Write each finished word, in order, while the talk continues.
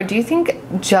do you think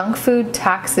junk food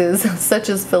taxes, such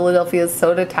as Philadelphia's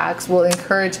soda tax, will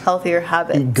encourage healthier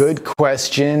habits? Good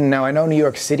question. Now, I know New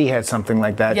York City had something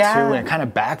like that too, and it kind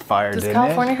of backfired, Does didn't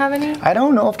California have any? I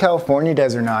don't know if California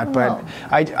does or not, but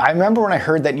I remember when I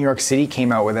heard that New York City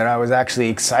came out with it, I was actually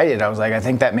excited. I was like, I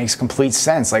think that makes complete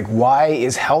sense. Like, why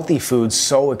is healthy food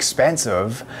so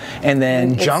expensive and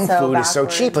then junk food is so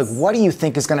cheap? Like, what do you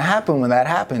think is going to happen when that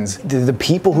happens? The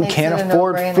people who can't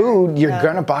afford food, you're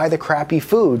going to buy the crappy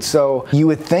food. So you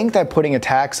would think that putting a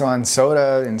tax on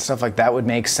soda and stuff like that would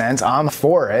make sense. I'm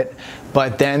for it.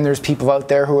 But then there's people out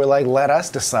there who are like, let us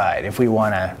decide if we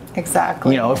want to.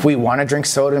 Exactly. If we want to drink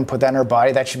soda and put that in our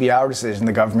body, that should be our decision.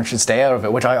 The government should stay out of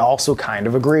it, which I also kind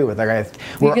of agree with. Like,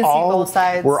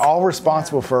 we're all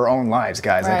responsible for our own lives,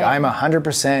 guys. Right. Like, I'm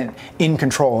 100% in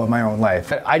control of my own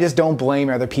life. I just don't blame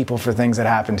other people for things that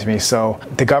happen to me. So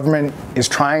the government is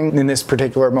trying in this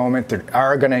particular moment. They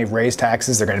are going to raise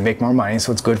taxes. They're going to make more money,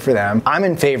 so it's good for them. I'm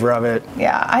in favor of it.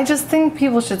 Yeah, I just think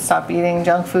people should stop eating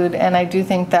junk food, and I do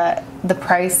think that if the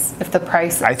price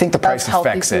affects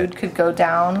healthy food could go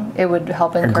down, it would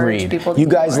help encourage people to You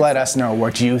guys let us know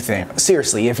what you think.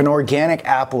 Seriously, if an organic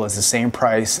apple is the same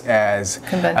price as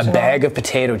a bag of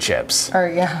potato chips,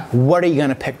 what are you going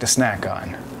to pick to snack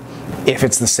on if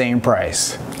it's the same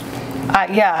price?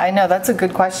 Yeah, I know. That's a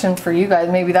good question for you guys.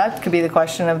 Maybe that could be the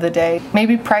question of the day.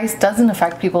 Maybe price doesn't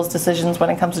affect people's decisions when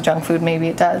it comes to junk food. Maybe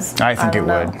it does. I think it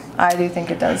would. I do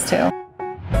think it does too.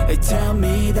 They tell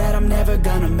me that I'm never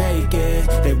gonna make it.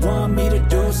 They want me to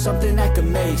do something that could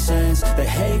make sense. They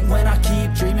hate when I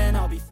keep dreaming I'll be